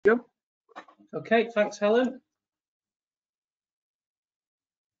Okay, thanks, Helen.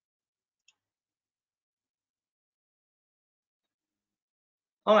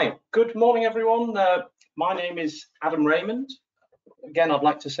 Hi, good morning, everyone. My name is Adam Raymond. Again, I'd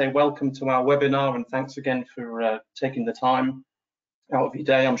like to say welcome to our webinar and thanks again for taking the time out of your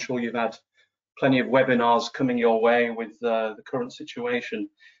day. I'm sure you've had plenty of webinars coming your way with the current situation.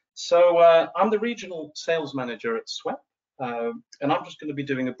 So I'm the Regional Sales Manager at SWEP, and I'm just going to be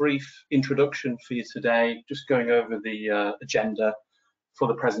doing a brief introduction for you today, just going over the agenda for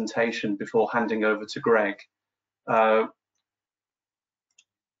the presentation before handing over to Greg.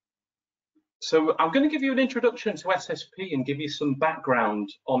 So I'm going to give you an introduction to SSP and give you some background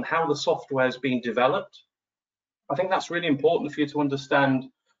on how the software is being developed. I think that's really important for you to understand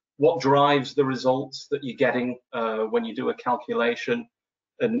what drives the results that you're getting when you do a calculation,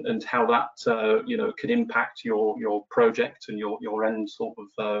 and how that can impact your project and your end sort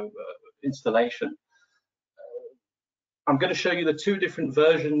of installation. I'm going to show you the two different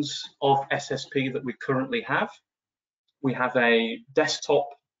versions of SSP that we currently have. We have a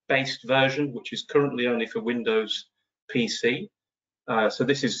desktop-based version, which is currently only for Windows PC. So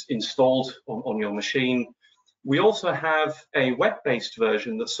this is installed on your machine. We also have a web-based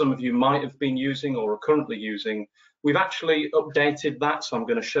version that some of you might have been using or are currently using. We've actually updated that, so I'm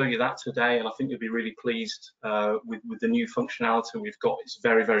going to show you that today, and I think you'll be really pleased with the new functionality we've got. It's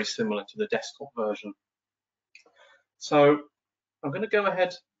very, very similar to the desktop version. So I'm going to go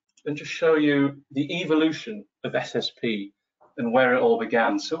ahead and just show you the evolution of SSP and where it all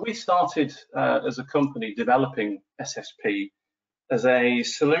began. So we started as a company developing SSP as a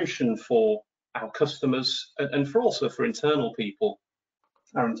solution for our customers and also for internal people,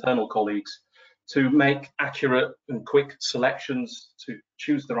 our internal colleagues, to make accurate and quick selections to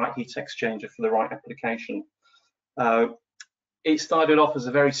choose the right heat exchanger for the right application. It started off as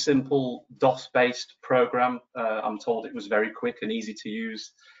a very simple DOS-based program. I'm told it was very quick and easy to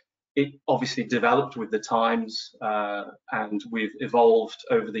use. It obviously developed with the times, and we've evolved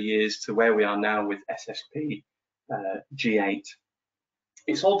over the years to where we are now with SSP G8.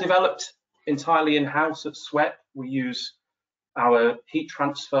 It's all developed entirely in-house at SWEP. We use our heat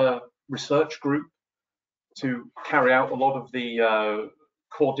transfer research group to carry out a lot of the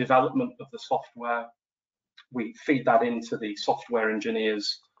core development of the software. We feed that into the software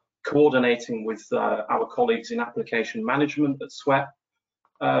engineers, coordinating with our colleagues in application management at SWEP.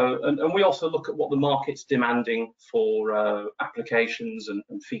 And we also look at what the market's demanding for applications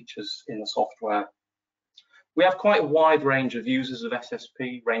and features in the software. We have quite a wide range of users of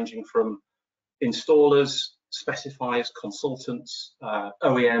SSP, ranging from installers, specifiers, consultants,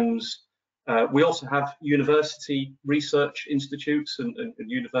 OEMs. We also have university research institutes and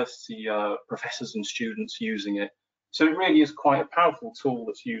university professors and students using it. So it really is quite a powerful tool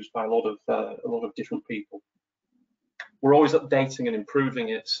that's used by a lot of different people. We're always updating and improving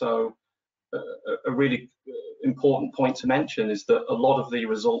it. So a really important point to mention is that a lot of the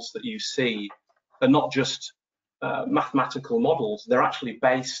results that you see are not just mathematical models. They're actually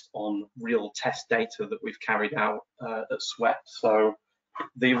based on real test data that we've carried out at SWEP. So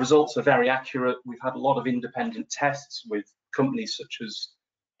the results are very accurate. We've had a lot of independent tests with companies such as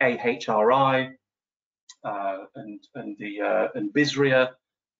AHRI and BISRIA.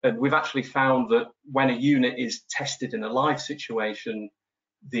 And we've actually found that when a unit is tested in a live situation,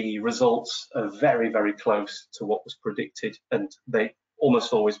 the results are very, very close to what was predicted, and they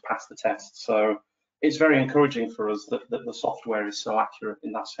almost always pass the test. So it's very encouraging for us that the software is so accurate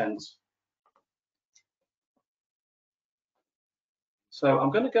in that sense. So I'm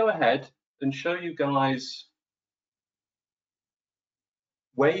going to go ahead and show you guys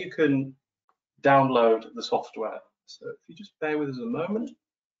where you can download the software. So if you just bear with us a moment.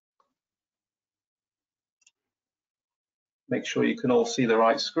 Make sure you can all see the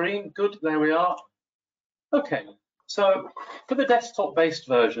right screen. Good, there we are. Okay, so for the desktop-based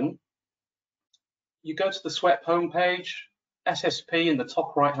version, you go to the SWEP homepage, SSP in the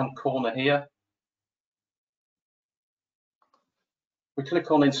top right-hand corner here. We click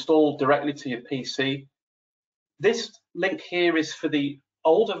on Install directly to your PC. This link here is for the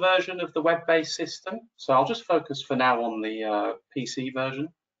older version of the web-based system, so I'll just focus for now on the PC version.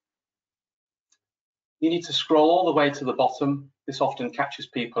 You need to scroll all the way to the bottom. This often catches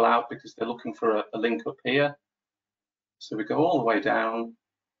people out because they're looking for a link up here. So we go all the way down.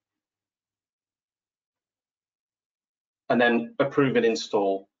 And then approve and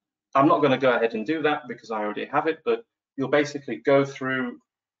install. I'm not going to go ahead and do that because I already have it, but you'll basically go through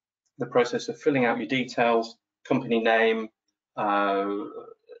the process of filling out your details, company name,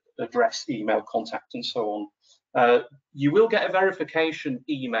 address, email, contact, and so on. you will get a verification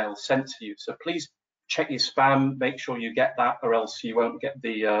email sent to you. So please check your spam, make sure you get that, or else you won't get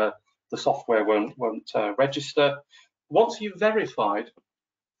the software won't register. Once you've verified,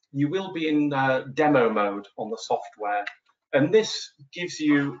 you will be in demo mode on the software, and this gives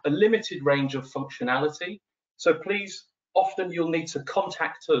you a limited range of functionality. So please, often you'll need to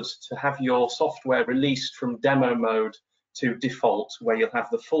contact us to have your software released from demo mode to default, where you'll have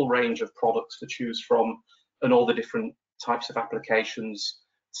the full range of products to choose from and all the different types of applications,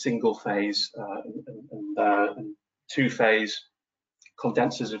 single phase and two phase,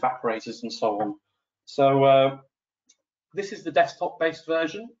 condensers, evaporators, and so on. So this is the desktop based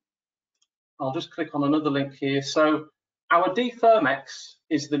version. I'll just click on another link here. So our DFirmX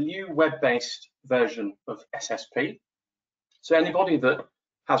is the new web-based version of SSP. So anybody that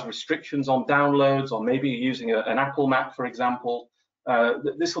has restrictions on downloads, or maybe you're using an Apple Mac, for example,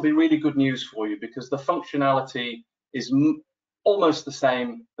 this will be really good news for you, because the functionality is almost the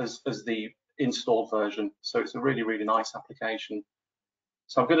same as the installed version. So it's a really, really nice application.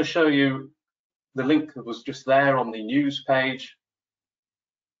 So I'm going to show you the link that was just there on the news page.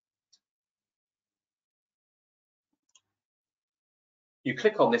 You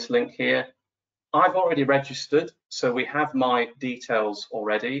click on this link here. I've already registered, so we have my details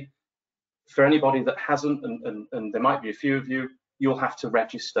already. For anybody that hasn't, and there might be a few of you, you'll have to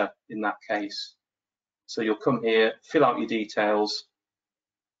register in that case. So you'll come here, fill out your details,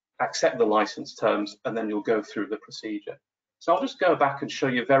 accept the license terms, and then you'll go through the procedure. So I'll just go back and show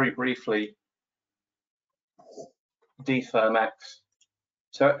you very briefly DFirmX.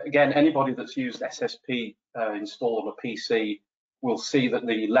 So again, anybody that's used SSP installed on a PC will see that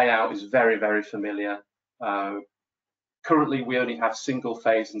the layout is very, very familiar. Currently, we only have single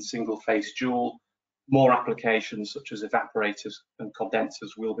phase and single phase dual. More applications such as evaporators and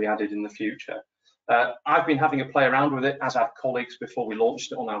condensers will be added in the future. I've been having a play around with it, as have colleagues, before we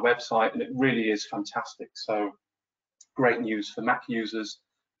launched it on our website, and it really is fantastic. So great news for Mac users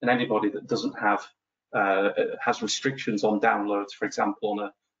and anybody that doesn't have has restrictions on downloads, for example, on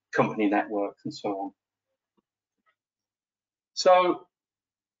a company network and so on. So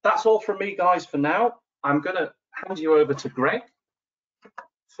that's all from me, guys, for now. I'm going to hand you over to Greg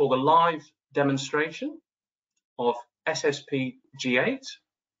for the live demonstration of SSP G8.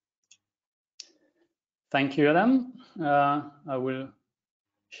 Thank you, Adam. I will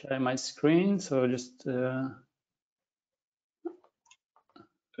share my screen. So just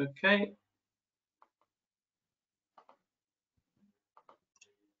okay.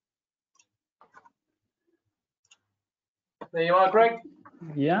 There you are, Greg.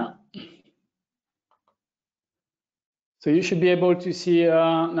 Yeah. So you should be able to see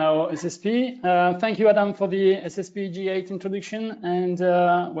now SSP. Thank you, Adam, for the SSP G8 introduction, and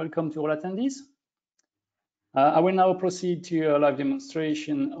welcome to all attendees. I will now proceed to a live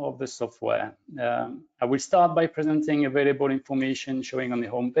demonstration of the software. I will start by presenting available information showing on the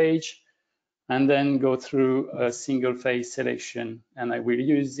home page, and then go through a single phase selection. And I will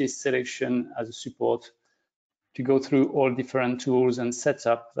use this selection as a support to go through all different tools and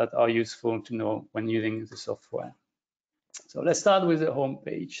setup that are useful to know when using the software. So let's start with the home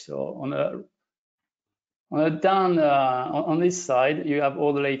page. So on this side, you have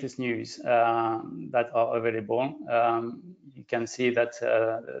all the latest news that are available. You can see that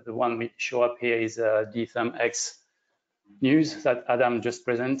the one we show up here is DFirmX news that Adam just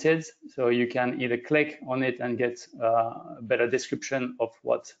presented. So you can either click on it and get a better description of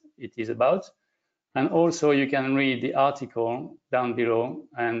what it is about. And also you can read the article down below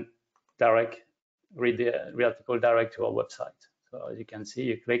and read the article direct to our website. So as you can see,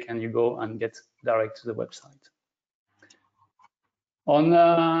 you click and you go and get direct to the website.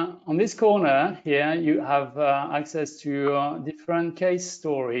 On this corner here, you have access to different case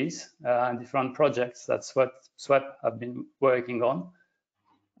stories, different projects that SWEP have been working on.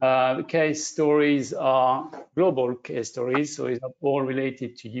 The case stories are global case stories, so it's not all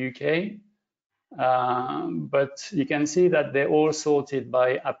related to UK. But you can see that they're all sorted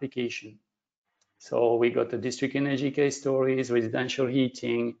by application. So we got the district energy case stories, residential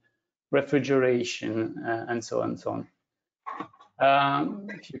heating, refrigeration, and so on and so on.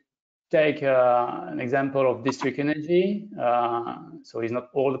 If you take an example of district energy, so it's not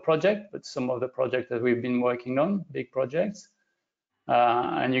all the project, but some of the projects that we've been working on, big projects,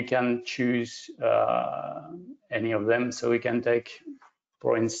 and you can choose any of them. So we can take,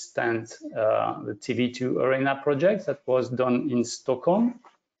 for instance, the TV2 Arena project that was done in Stockholm,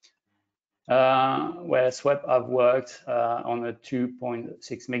 where SWEP have worked on a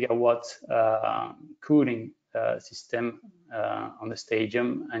 2.6 megawatt cooling system on the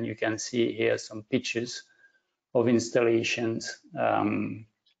stadium. And you can see here some pictures of installations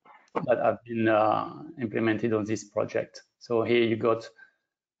that have been implemented on this project. So here you got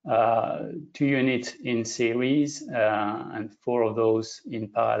 2 units in series and 4 of those in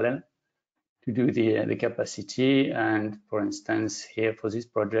parallel to do the capacity. And for instance, here for this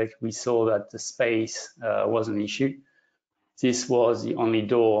project, we saw that the space was an issue. This was the only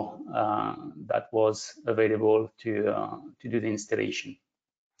door that was available to do the installation.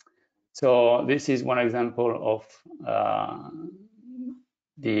 So this is one example of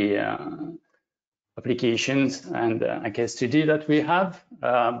the applications and a case study that we have,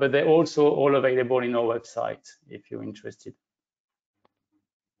 but they're also all available in our website if you're interested.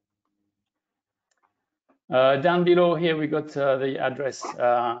 Down below here, we got the address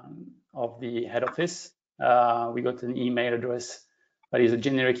of the head office. We got an email address that is a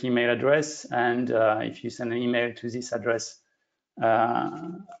generic email address, and if you send an email to this address,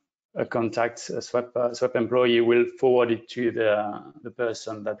 a contact, a SWEP employee will forward it to the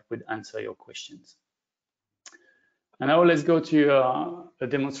person that would answer your questions. And now let's go to a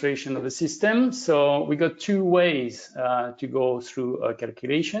demonstration of the system. So we got 2 ways to go through a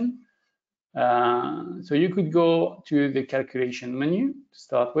calculation. So you could go to the calculation menu to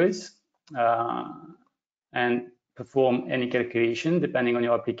start with and perform any calculation depending on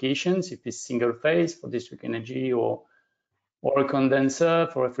your applications, if it's single phase for district energy or a condenser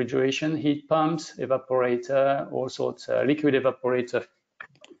for refrigeration, heat pumps, evaporator, all sorts, liquid evaporator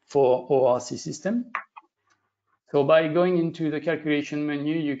for ORC system. So by going into the calculation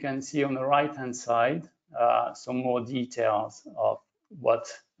menu, you can see on the right-hand side some more details of what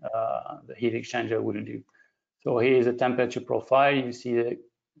the heat exchanger will do. So here is a temperature profile. You see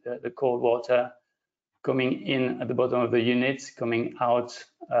the cold water coming in at the bottom of the unit, coming out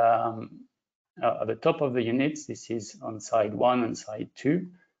at the top of the units. This is on side 1 and side 2.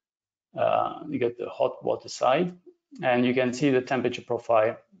 You get the hot water side, and you can see the temperature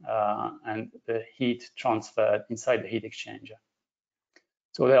profile and the heat transferred inside the heat exchanger.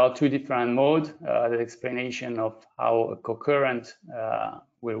 So there are 2 different modes, the explanation of how a co-current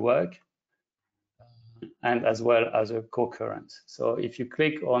will work, and as well as a co-current. So if you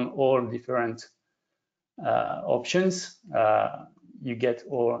click on all different options, you get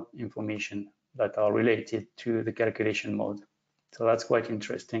all information that are related to the calculation mode. So that's quite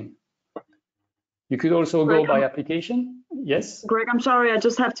interesting. You could also go by application. Yes? Greg, I'm sorry, I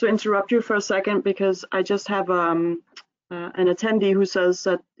just have to interrupt you for a second because I just have an attendee who says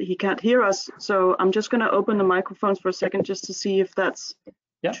that he can't hear us. So I'm just going to open the microphones for a second just to see if that's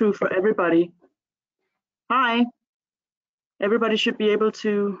true for everybody. Hi. Everybody should be able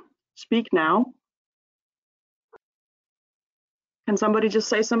to speak now. Can somebody just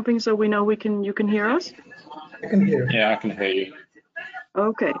say something so we know you can hear us? I can hear. Yeah, I can hear you.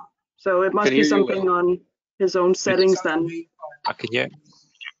 Okay, so it must be something on his own settings then. I can hear.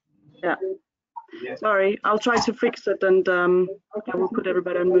 Yeah. Sorry, I'll try to fix it, and I will put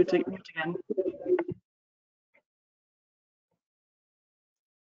everybody on mute again.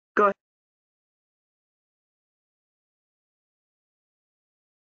 Go ahead.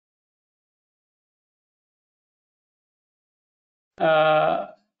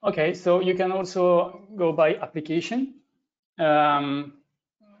 Okay, so you can also go by application.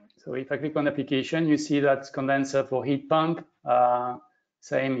 So if I click on application, you see that condenser for heat pump.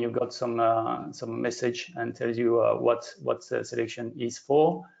 Same, you've got some message and tells you what the selection is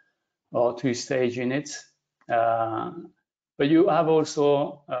for, or 2-stage units. But you have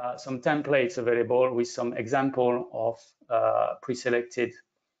also some templates available with some example of pre-selected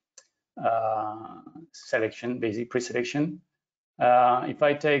selection, basic pre-selection. If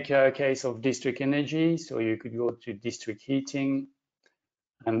I take a case of district energy, so you could go to district heating,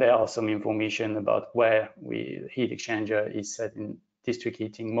 and there are some information about where the heat exchanger is set in district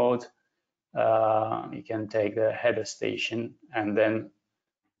heating mode. You can take the header station and then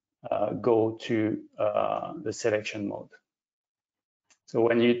go to the selection mode. So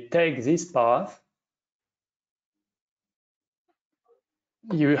when you take this path,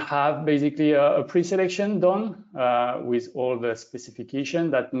 you have basically a pre-selection done with all the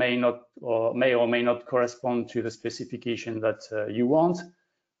specification that may or may not correspond to the specification that you want.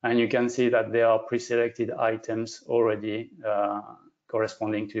 And you can see that there are pre-selected items already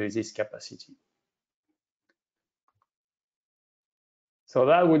corresponding to this capacity. So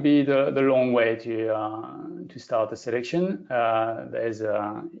that would be the long way to start a selection. There's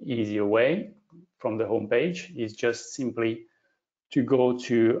an easier way from the home page. It's just simply to go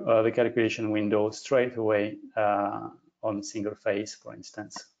to the calculation window straight away on single phase, for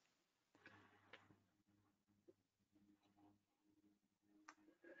instance.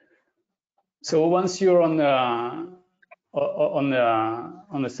 So once you're on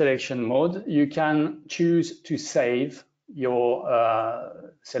the selection mode, you can choose to save your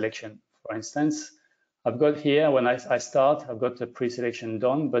selection. For instance, I've got here, when I start, I've got the pre-selection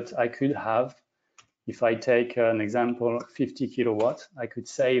done, but I could have, if I take an example, 50 kilowatt, I could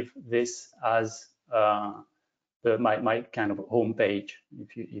save this as my kind of home page,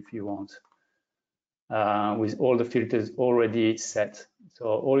 if you want, with all the filters already set. So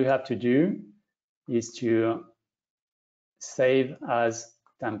all you have to do is to save as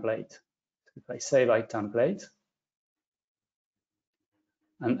template. If I save as template,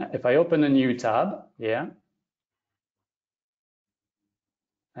 and if I open a new tab here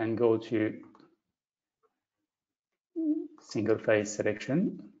and go to single phase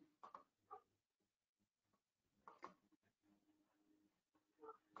selection,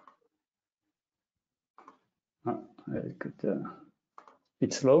 it could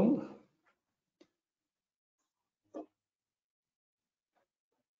bit slow.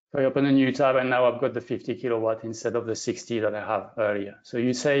 So I open a new tab and now I've got the 50 kilowatt instead of the 60 that I have earlier. So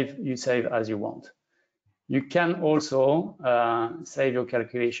you save as you want. You can also save your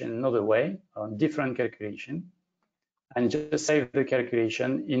calculation another way, on different calculation, and just save the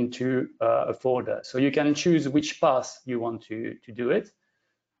calculation into a folder. So you can choose which path you want to do it.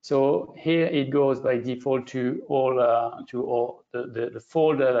 So here it goes by default to all the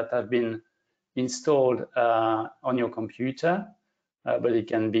folder that have been installed on your computer, but it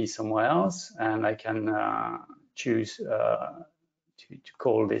can be somewhere else, and I can choose to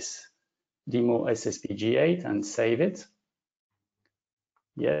call this demo SSP G8 and save it.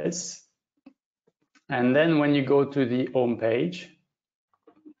 Yes. And then when you go to the home page,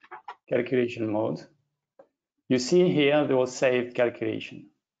 calculation mode, you see here there was saved calculation.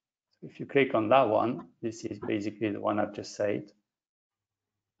 If you click on that one, this is basically the one I've just saved,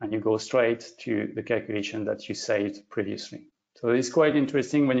 and you go straight to the calculation that you saved previously. So it's quite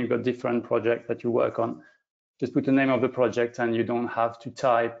interesting when you've got different projects that you work on. Just put the name of the project and you don't have to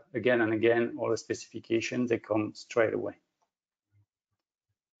type again and again all the specifications, they come straight away.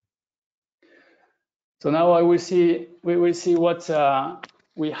 So now we will see what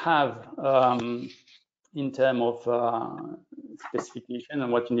we have in terms of specification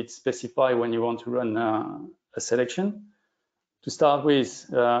and what you need to specify when you want to run a selection. To start with,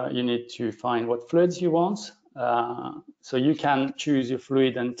 you need to find what fluids you want. So you can choose your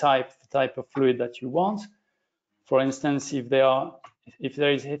fluid and the type of fluid that you want. For instance, if there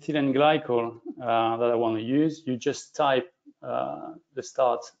is ethylene glycol that I want to use, you just type the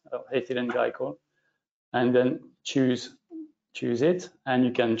start of ethylene glycol and then choose it, and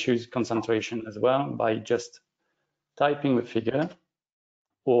you can choose concentration as well by just typing the figure,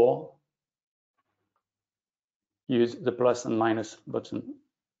 or use the plus and minus button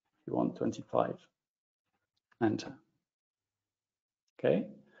if you want 25. Enter. Okay.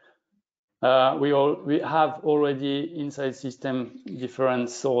 We have already inside system different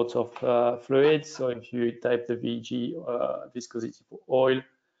sorts of fluids. So if you type the VG viscosity for oil,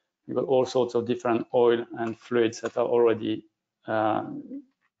 you've got all sorts of different oil and fluids that are already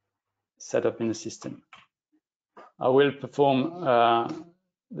set up in the system. I will perform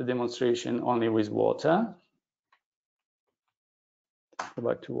the demonstration only with water. Go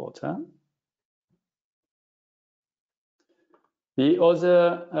back to water. The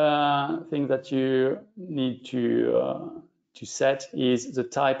other thing that you need to set is the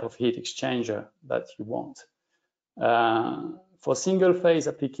type of heat exchanger that you want. For single phase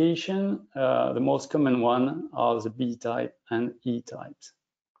application, the most common one are the B type and E types.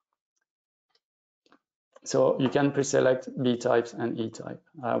 So you can pre-select B types and E type.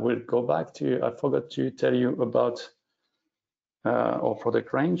 I will go back to, I forgot to tell you about our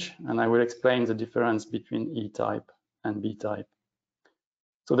product range, and I will explain the difference between E type and B type.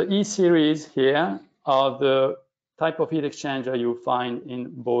 So the E series here are the type of heat exchanger you find in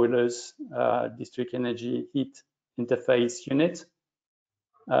boilers, district energy heat interface unit,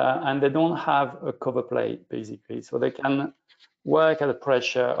 and they don't have a cover plate basically, so they can work at a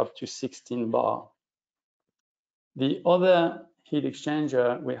pressure up to 16 bar. The other heat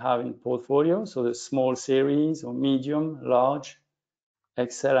exchanger we have in portfolio, so the small series or medium, large,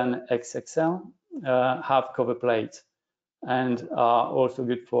 XL and XXL, have cover plate and are also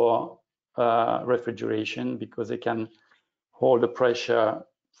good for refrigeration because they can hold the pressure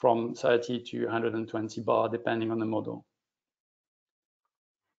from 30 to 120 bar depending on the model.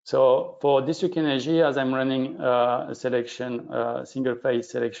 So for district energy, as I'm running a selection, single phase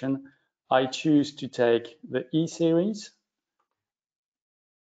selection, I choose to take the E series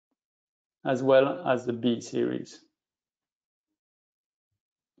as well as the B series.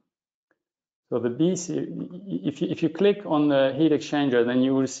 So the B series, if you click on the heat exchanger, then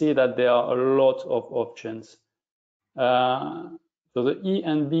you will see that there are a lot of options. So the E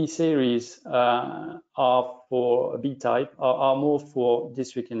and B series are for B type, are more for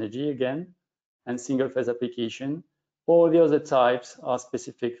district energy again, and single phase application. All the other types are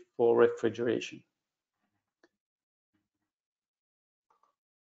specific for refrigeration.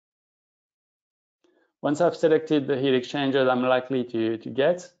 Once I've selected the heat exchanger that I'm likely to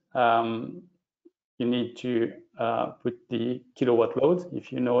get, you need to put the kilowatt load,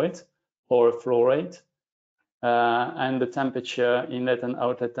 if you know it, or a flow rate, and the temperature, inlet and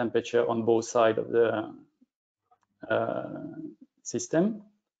outlet temperature on both sides of the system.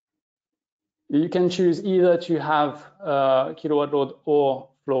 You can choose either to have kilowatt load or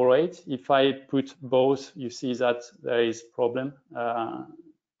flow rate. If I put both, you see that there is a problem.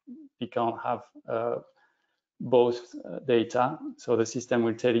 We can't have both data, so the system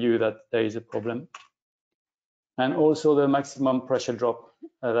will tell you that there is a problem. And also the maximum pressure drop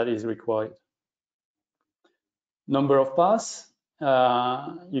that is required. Number of pass,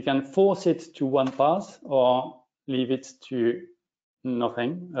 you can force it to 1 pass or leave it to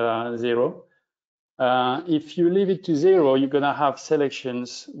nothing, 0. If you leave it to 0, you're gonna have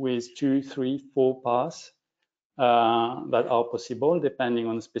selections with 2, 3, 4 pass that are possible depending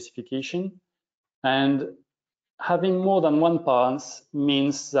on the specification. And having more than 1 pass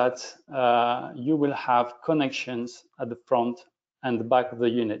means that you will have connections at the front and the back of the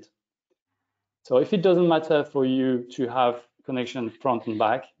unit. So if it doesn't matter for you to have connection front and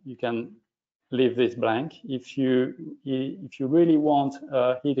back, you can leave this blank. If you really want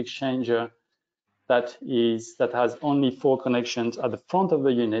a heat exchanger that has only 4 connections at the front of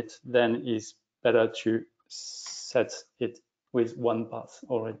the unit, then it's better to set it with 1 pass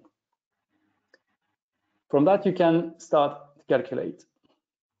already. From that, you can start to calculate.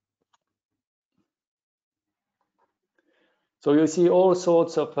 So you see all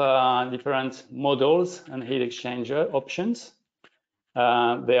sorts of different models and heat exchanger options.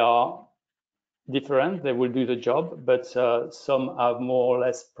 They are different, they will do the job, but some have more or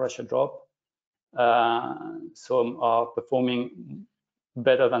less pressure drop. Some are performing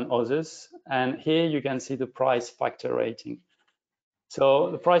better than others. And here you can see the price factor rating.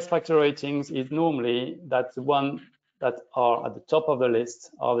 So the price factor ratings is normally that the one that are at the top of the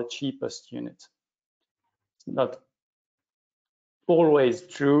list are the cheapest unit. It's not always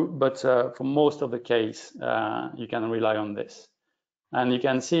true, but for most of the case, you can rely on this. And you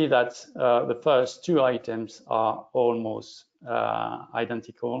can see that the first 2 items are almost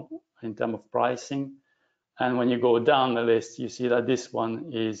identical in terms of pricing. And when you go down the list, you see that this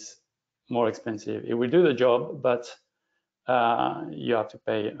one is more expensive. It will do the job, but you have to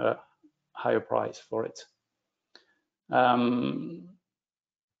pay a higher price for it.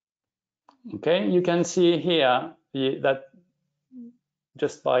 Okay, you can see here that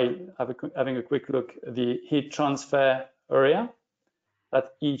just by having a quick look, the heat transfer area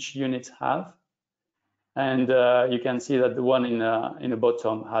that each unit have. And you can see that the one in the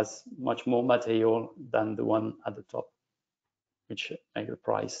bottom has much more material than the one at the top, which makes the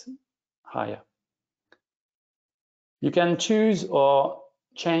price higher. You can choose or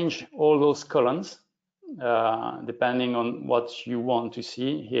change all those columns depending on what you want to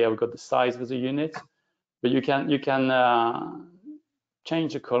see. Here we've got the size of the unit, but you can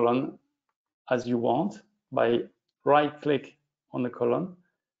change the column as you want by right-click on the column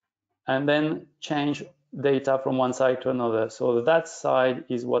and then change data from one side to another. So that side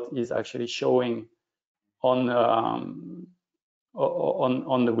is what is actually showing on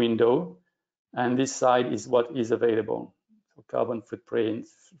the window, and this side is what is available. So carbon footprint,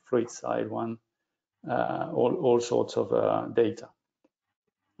 fluid side one, all sorts of data.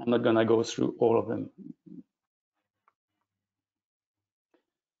 I'm not gonna go through all of them.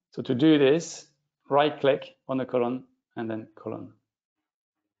 So to do this, right-click on the column and then column.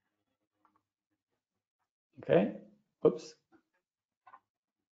 Okay, oops.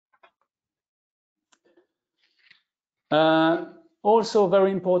 Also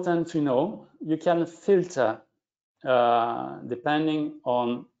very important to know, you can filter depending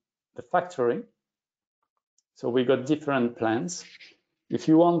on the factory. So we got different plans. If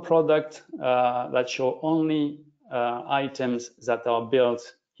you want product that show only items that are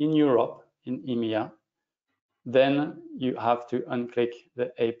built in Europe, in EMEA, then you have to unclick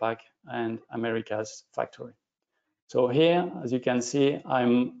the APAC and Americas factory. So here, as you can see,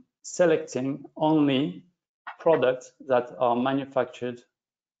 I'm selecting only products that are manufactured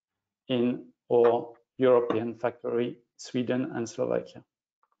in our European factory, Sweden and Slovakia.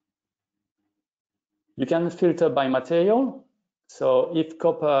 You can filter by material. So if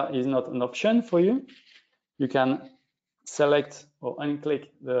copper is not an option for you, you can select or unclick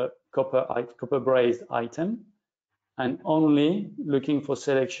the copper brazed item and only looking for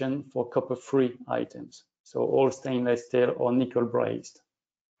selection for copper-free items. So all stainless steel or nickel brazed.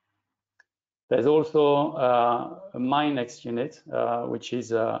 There's also a MyNext unit, which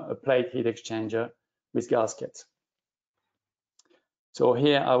is a plate heat exchanger with gaskets. So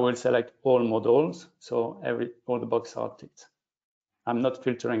here I will select all models. So all the boxes are ticked. I'm not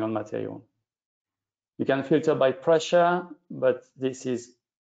filtering on material. You can filter by pressure, but this is,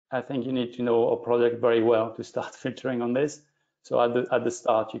 I think you need to know our product very well to start filtering on this. So at the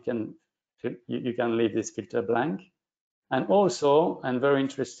start, you can leave this filter blank. And also, and very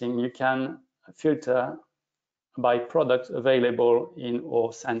interesting, you can filter by product available in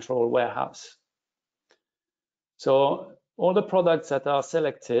our central warehouse. So all the products that are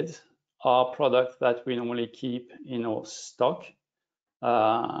selected are products that we normally keep in our stock,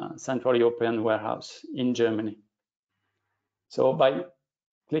 Central European warehouse in Germany. So by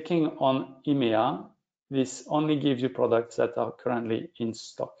clicking on EMEA, this only gives you products that are currently in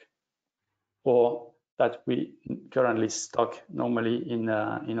stock or that we currently stock normally in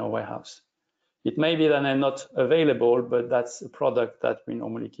our warehouse. It may be that they're not available, but that's a product that we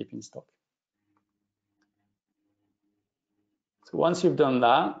normally keep in stock. So once you've done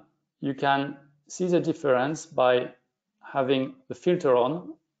that, you can see the difference by having the filter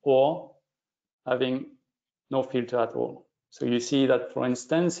on or having no filter at all. So you see that, for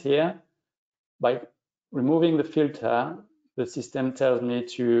instance, here, by removing the filter, the system tells me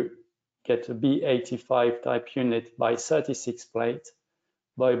to get a B85 type unit by 36 plate.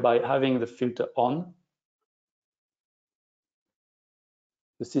 By having the filter on,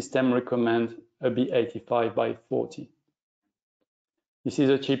 the system recommends a B85 by 40. This is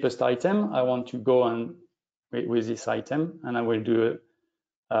the cheapest item. I want to go on with this item, and I will do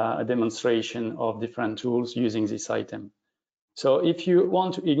a demonstration of different tools using this item. So if you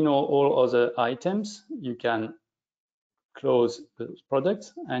want to ignore all other items, you can close the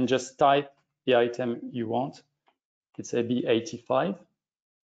product and just type the item you want. It's a B85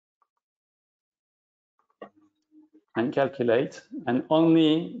 and calculate, and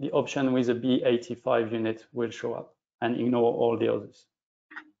only the option with a B85 unit will show up and ignore all the others.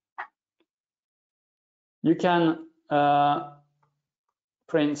 You can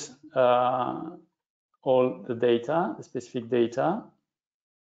print all the data, the specific data,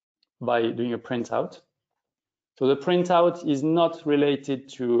 by doing a printout. So the printout is not related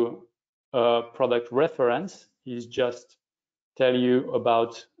to a product reference. It's just tell you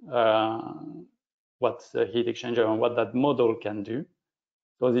about what the heat exchanger and what that model can do.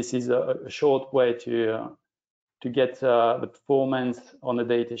 So this is a short way to get the performance on the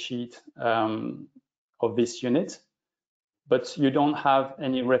data sheet of this unit, but you don't have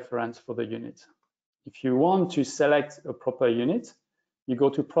any reference for the unit. If you want to select a proper unit, you go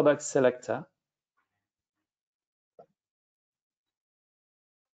to Product Selector.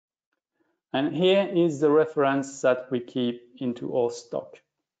 And here is the reference that we keep into our stock.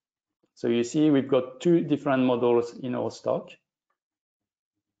 So you see we've got two different models in our stock.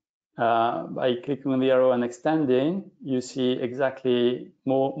 By clicking on the arrow and extending, you see exactly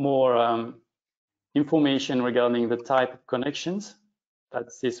more information regarding the type of connections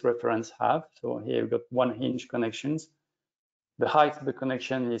that this reference have. So here we've got 1-inch connections. The height of the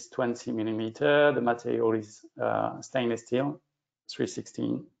connection is 20 millimeter. The material is stainless steel,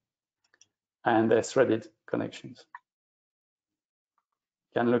 316, and they're threaded connections.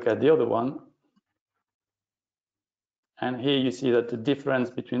 You can look at the other one. And here you see that the difference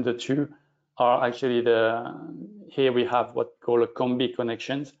between the two are actually here we have what we call a combi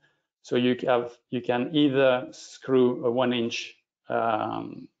connections. So you can either screw a 1-inch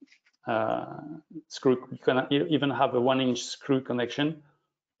screw, you can even have a 1-inch screw connection,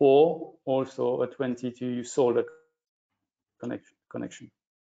 or also a 22 solder connection,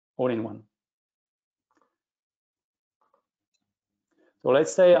 all in one. So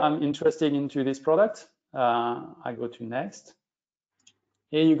let's say I'm interested into this product. I go to next.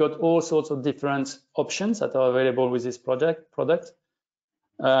 Here you got all sorts of different options that are available with this product. For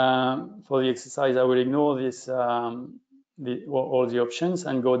the exercise, I will ignore this, all the options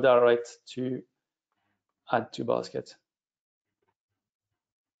and go direct to add to basket.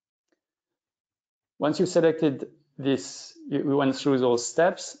 Once you've selected this, we went through those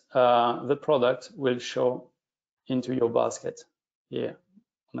steps, the product will show into your basket here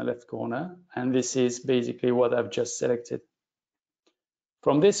on the left corner. And this is basically what I've just selected.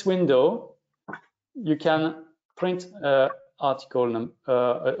 From this window, you can print a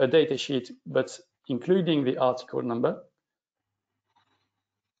data sheet, but including the article number.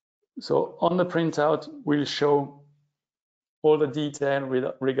 So on the printout, we'll show all the detail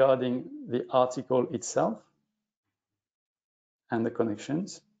regarding the article itself and the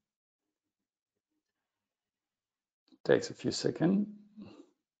connections. Takes a few seconds.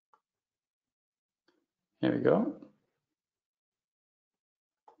 Here we go.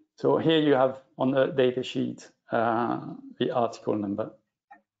 So here you have on the data sheet the article number.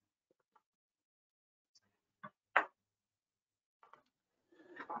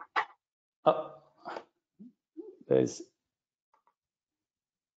 There's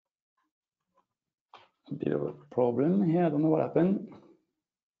a bit of a problem here. I don't know what happened.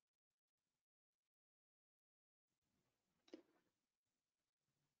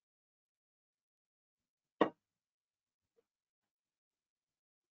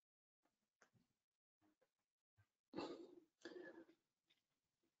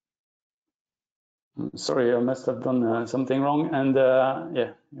 Sorry, I must have done something wrong. And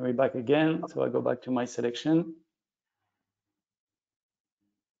yeah, we're back again. So I go back to my selection.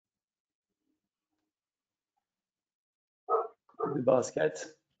 The basket.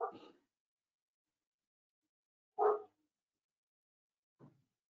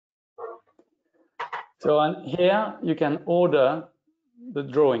 So and here you can order the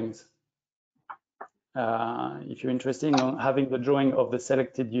drawings. If you're interested in having the drawing of the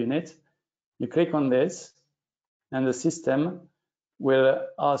selected unit, you click on this and the system will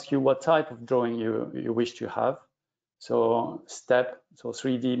ask you what type of drawing you wish to have. So STEP, so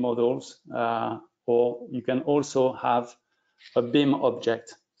 3D models, or you can also have a BIM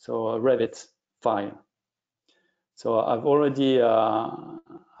object, so a Revit file. So I've already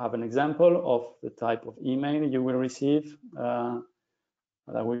have an example of the type of email you will receive that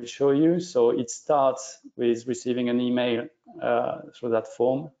I will show you. So it starts with receiving an email through that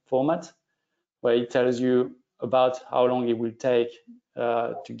format, where it tells you about how long it will take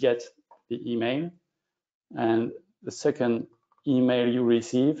to get the email. And the second email you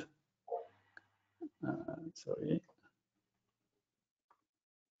receive, sorry.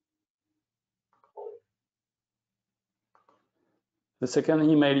 The second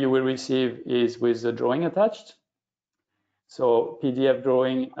email you will receive is with the drawing attached. So PDF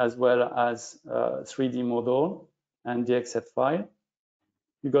drawing as well as 3D model and the DXF file.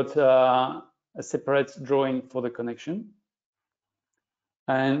 You got a separate drawing for the connection.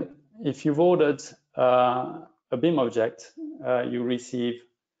 And if you've ordered a BIM object, you receive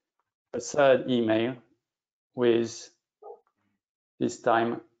a third email with this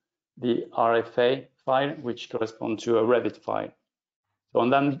time the RFA file, which corresponds to a Revit file. So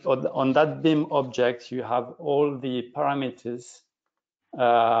on that BIM object, you have all the parameters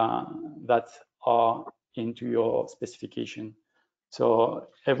that are into your specification. So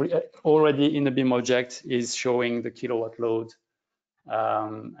already in the BIM object is showing the kilowatt load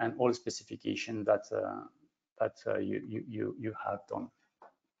and all specification that you have done.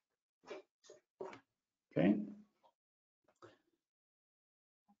 Okay.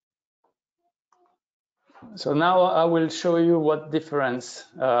 So now I will show you what difference.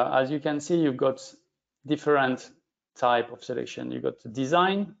 As you can see, you've got different type of selection. You've got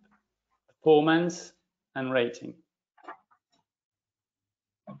design, performance, and rating.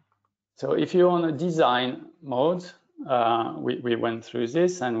 So if you're on a design mode, we went through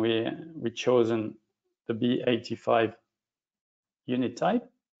this and we chosen the B85 unit type.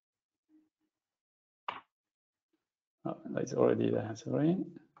 Oh, that's already there, sorry.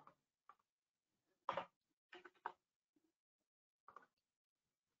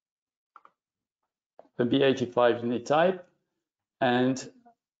 The B85 unit type, and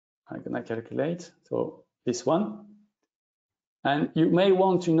I'm gonna calculate, so this one. And you may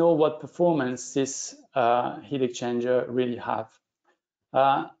want to know what performance this heat exchanger really have.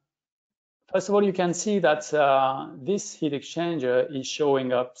 First of all, you can see that this heat exchanger is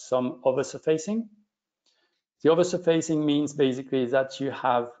showing up some oversurfacing. The oversurfacing means basically that you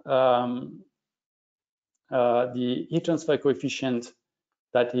have the heat transfer coefficient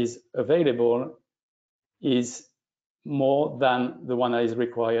that is available is more than the one that is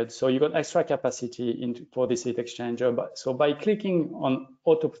required. So you got extra capacity for this heat exchanger. So by clicking on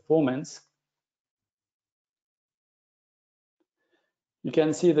auto performance, you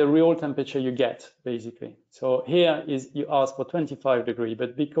can see the real temperature you get basically. So here is you ask for 25 degrees,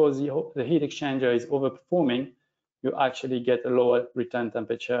 but because the heat exchanger is overperforming, you actually get a lower return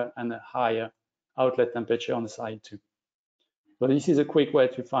temperature and a higher outlet temperature on the side too. So this is a quick way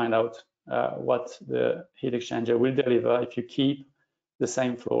to find out what the heat exchanger will deliver if you keep the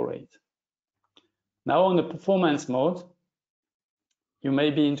same flow rate. Now on the performance mode, you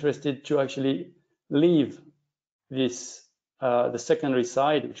may be interested to actually leave this the secondary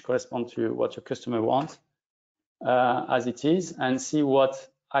side, which corresponds to what your customer wants, as it is, and see what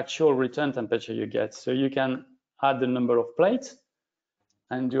actual return temperature you get. So you can add the number of plates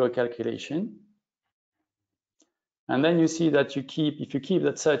and do a calculation. And then you see that if you keep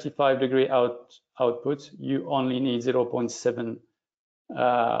that 35-degree output, you only need 0.7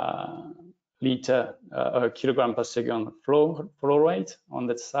 kilogram per second flow rate on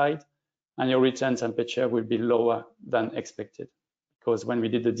that side, and your return temperature will be lower than expected, because when we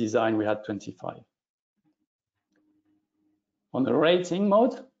did the design, we had 25. On the rating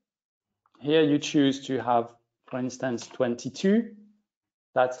mode, here you choose to have, for instance, 22.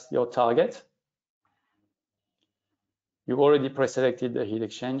 That's your target. You've already pre-selected the heat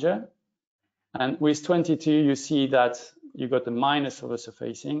exchanger. And with 22, you see that you got a minus over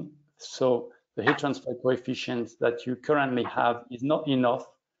surfacing. So the heat transfer coefficient that you currently have is not enough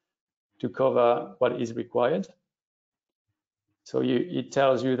to cover what is required. So it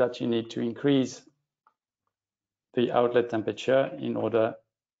tells you that you need to increase the outlet temperature in order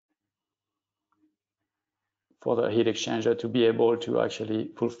for the heat exchanger to be able to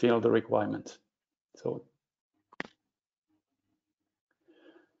actually fulfill the requirement. So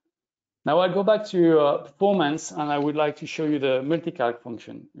now I'll go back to performance, and I would like to show you the multi-calc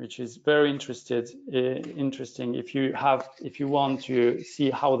function, which is very interesting if you want to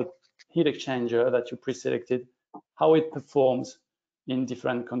see how the heat exchanger that you pre-selected, how it performs in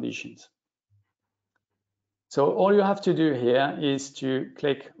different conditions. So all you have to do here is to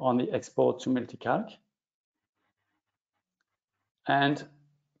click on the export to multi-calc and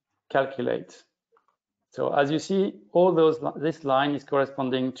calculate. So as you see, this line is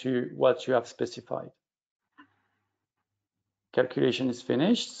corresponding to what you have specified. Calculation is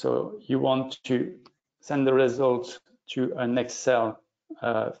finished, so you want to send the result to an Excel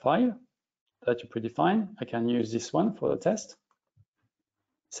file that you predefine. I can use this one for the test.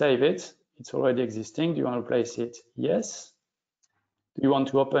 Save it. It's already existing. Do you want to replace it? Yes. Do you want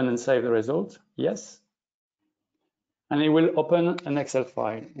to open and save the result? Yes. And it will open an Excel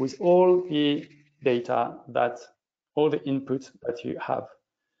file with all the data all the input that you have.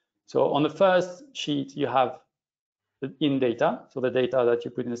 So on the first sheet, you have the in data, so the data that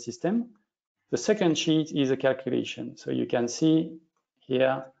you put in the system. The second sheet is a calculation. So you can see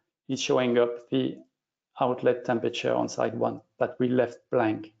here it's showing up the outlet temperature on side 1 that we left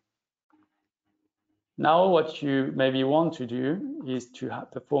blank. Now what you maybe want to do is to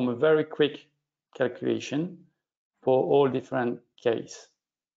perform a very quick calculation for all different case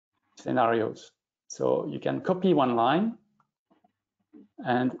scenarios. So you can copy one line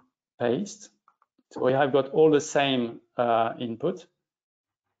and paste. So we have got all the same input,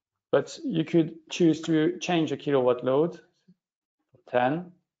 but you could choose to change the kilowatt load,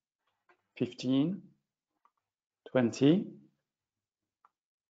 10, 15, 20,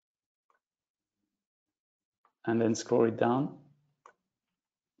 and then scroll it down.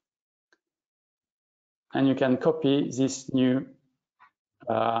 And you can copy this new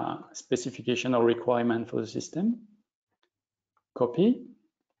specification or requirement for the system. Copy,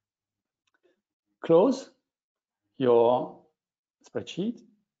 close your spreadsheet.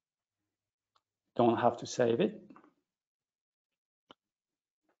 Don't have to save it.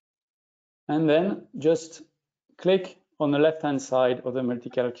 And then just click on the left-hand side of the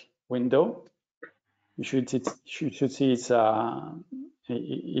multi-calc window. You should see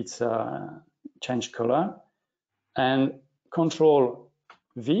it's change color, and Control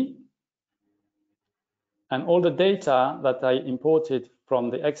V, and all the data that I imported from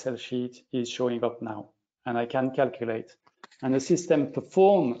the Excel sheet is showing up now, and I can calculate. And the system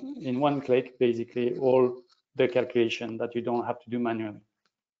perform in one click basically all the calculation that you don't have to do manually.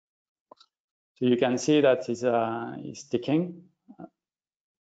 So you can see that it's ticking,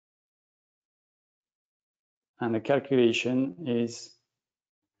 and the calculation is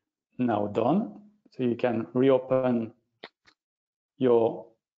now done. So you can reopen your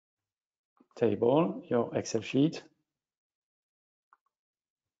table, your Excel sheet.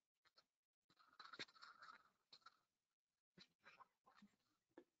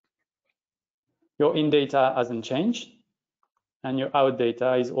 Your in data hasn't changed, and your out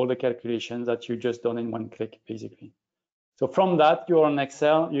data is all the calculations that you just done in one click, basically. So from that, you're on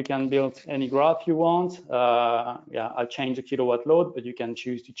Excel, you can build any graph you want. I'll change the kilowatt load, but you can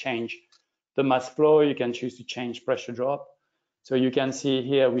choose to change the mass flow, you can choose to change pressure drop. So you can see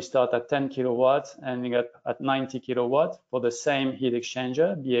here we start at 10 kilowatts, ending up at 90 kilowatts for the same heat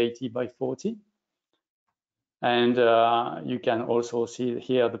exchanger, B80 by 40. And you can also see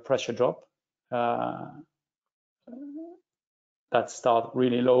here the pressure drop that start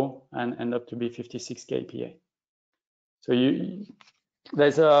really low and end up to be 56 kPa. So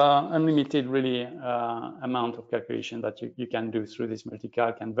there's a unlimited really amount of calculation that you can do through this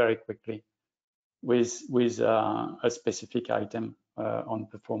multicalc and very quickly with a specific item on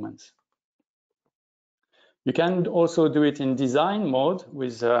performance. You can also do it in design mode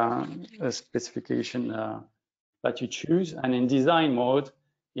with a specification that you choose, and in design mode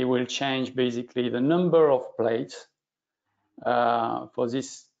it will change basically the number of plates for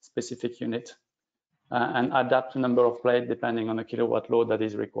this specific unit and adapt the number of plates depending on the kilowatt load that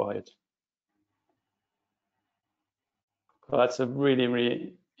is required. So that's a really,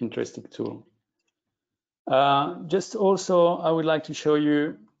 really interesting tool. Just also, I would like to show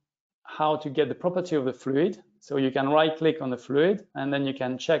you how to get the property of the fluid. So you can right click on the fluid and then you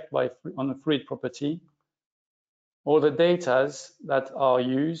can check on the fluid property all the data that are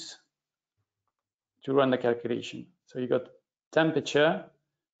used to run the calculation. So you got temperature,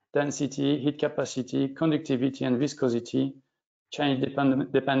 density, heat capacity, conductivity, and viscosity change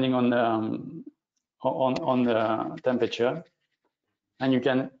depending on the temperature, and you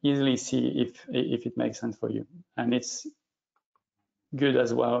can easily see if it makes sense for you. And it's good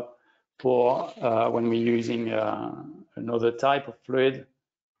as well for when we're using another type of fluid,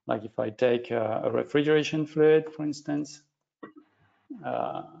 like if I take a refrigeration fluid, for instance.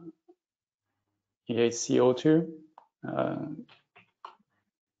 Here it's CO2.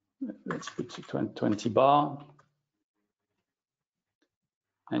 Let's put 20 bar.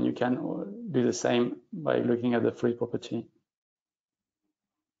 And you can do the same by looking at the fluid property.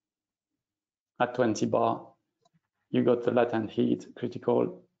 At 20 bar, you got the latent heat,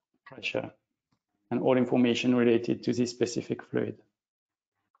 critical pressure, and all information related to this specific fluid.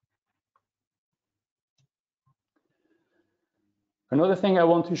 Another thing I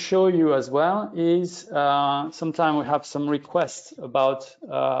want to show you as well is sometimes we have some requests about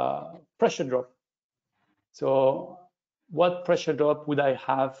pressure drop. So what pressure drop would I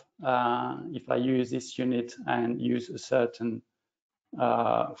have if I use this unit and use a certain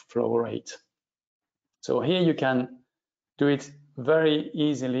flow rate? So here you can do it very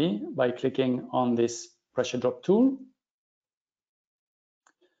easily by clicking on this pressure drop tool.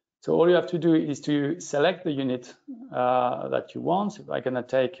 So all you have to do is to select the unit that you want. So I'm gonna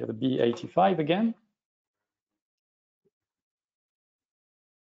take the B85 again.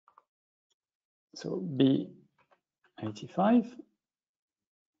 So B85,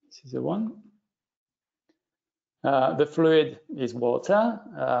 this is the one. The fluid is water,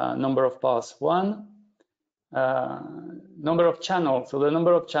 number of parts 1, number of channel. So the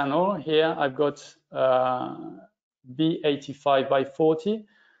number of channel here, I've got B85 by 40.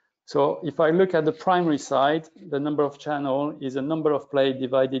 So if I look at the primary side, the number of channel is a number of plate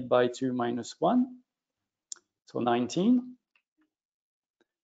divided by 2 minus 1, so 19.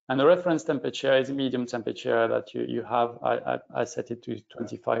 And the reference temperature is medium temperature that you have. I set it to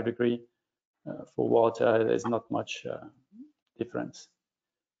 25 degrees. For water, there's not much difference.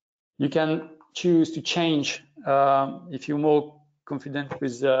 You can choose to change if you're more confident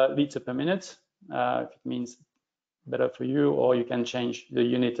with liter per minute, if it means better for you, or you can change the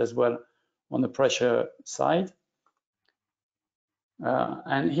unit as well on the pressure side.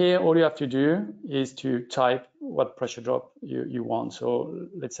 And here, all you have to do is to type what pressure drop you want. So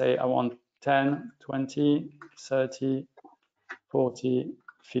let's say I want 10, 20, 30, 40,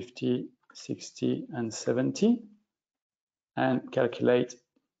 50, 60, and 70, and calculate.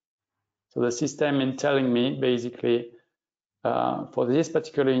 So the system is telling me basically for this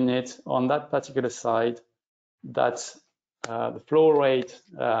particular unit on that particular side that the flow rate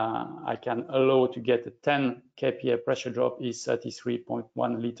I can allow to get a 10 kPa pressure drop is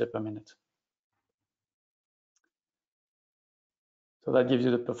 33.1 liter per minute. So that gives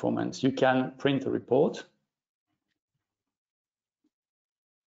you the performance. You can print a report.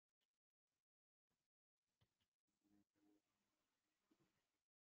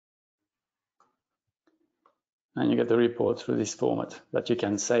 And you get the report through this format that you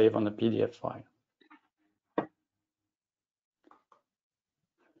can save on a PDF file.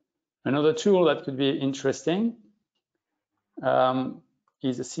 Another tool that could be interesting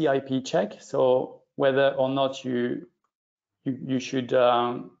is a CIP check. So whether or not you should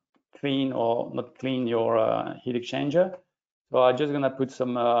clean or not clean your heat exchanger. So I'm just gonna put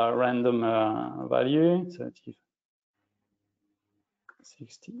some random value, 30,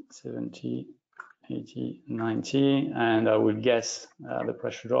 60, 70, 80, 90, and I will guess the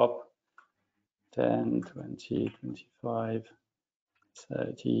pressure drop, 10, 20, 25,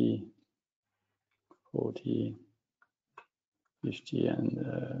 30, 40, 50,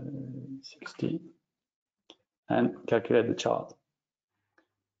 and 60, and calculate the chart.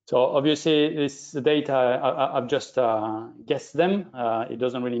 So obviously, this data, I've just guessed them. It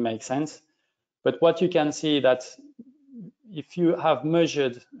doesn't really make sense. But what you can see that if you have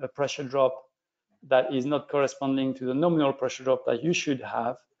measured a pressure drop that is not corresponding to the nominal pressure drop that you should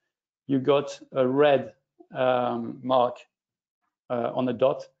have, you got a red mark on a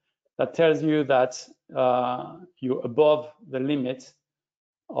dot that tells you that you're above the limit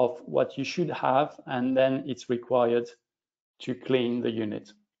of what you should have, and then it's required to clean the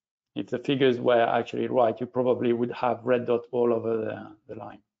unit. If the figures were actually right, you probably would have red dot all over the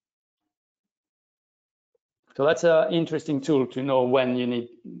line. So that's an interesting tool to know when you need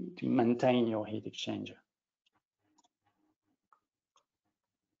to maintain your heat exchanger.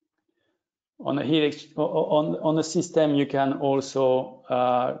 On a system, you can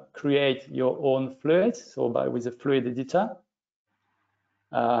also create your own fluid, so with a fluid editor.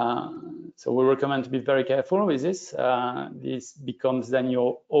 So we recommend to be very careful with this. This becomes then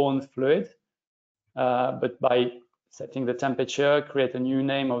your own fluid, but by setting the temperature, create a new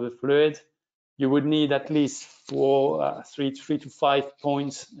name of the fluid, you would need at least 3 to 5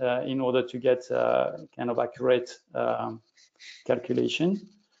 points in order to get kind of accurate calculation.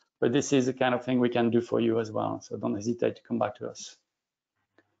 But this is the kind of thing we can do for you as well, so don't hesitate to come back to us.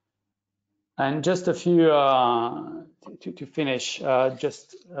 And just a few, to finish,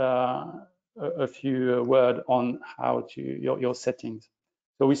 just a few words on how to, your settings.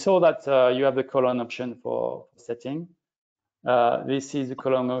 So we saw that you have the column option for setting. This is the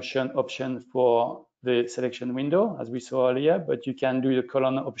column option for the selection window, as we saw earlier, but you can do the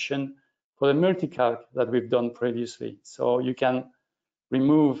column option for the multi-calc that we've done previously. So you can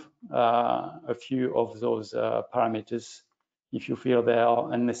remove a few of those parameters if you feel they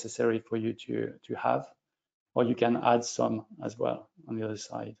are unnecessary for you to have, or you can add some as well on the other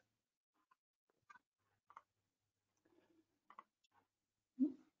side.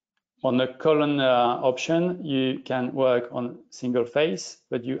 On the column option, you can work on single phase,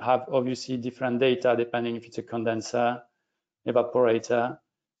 but you have obviously different data depending if it's a condenser, evaporator.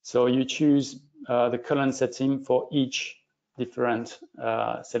 So you choose the column setting for each different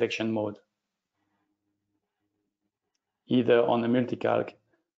selection mode, either on the multi-calc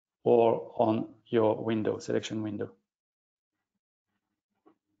or on your window, selection window.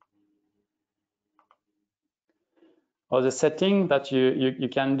 Or the setting that you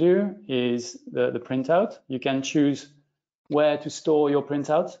can do is the printout. You can choose where to store your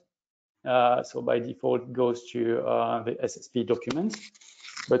printout. So by default, it goes to the SSP document,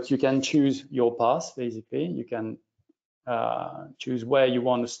 but you can choose your path, basically. You can choose where you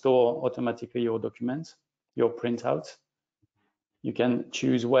want to store automatically your documents, your printout. You can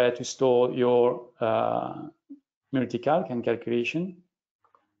choose where to store your multi-calc and calculation.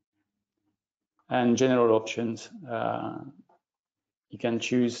 And general options, you can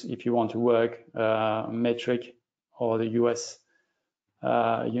choose if you want to work metric or the US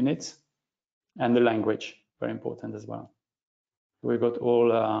units, and the language, very important as well. We've got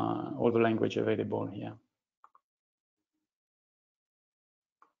all the language available here.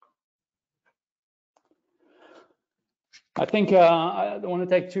 I think I don't want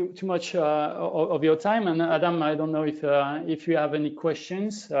to take too much of your time. And Adam, I don't know if you have any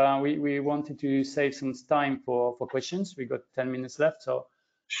questions. We wanted to save some time for questions. We got 10 minutes left, so.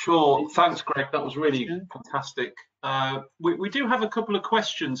 Sure, thanks, Greg. That was really fantastic. We do have a couple of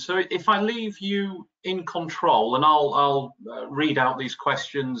questions. So if I leave you in control, and I'll read out these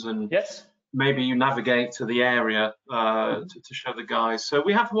questions, and yes, maybe you navigate to the area to show the guys. So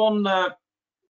we have one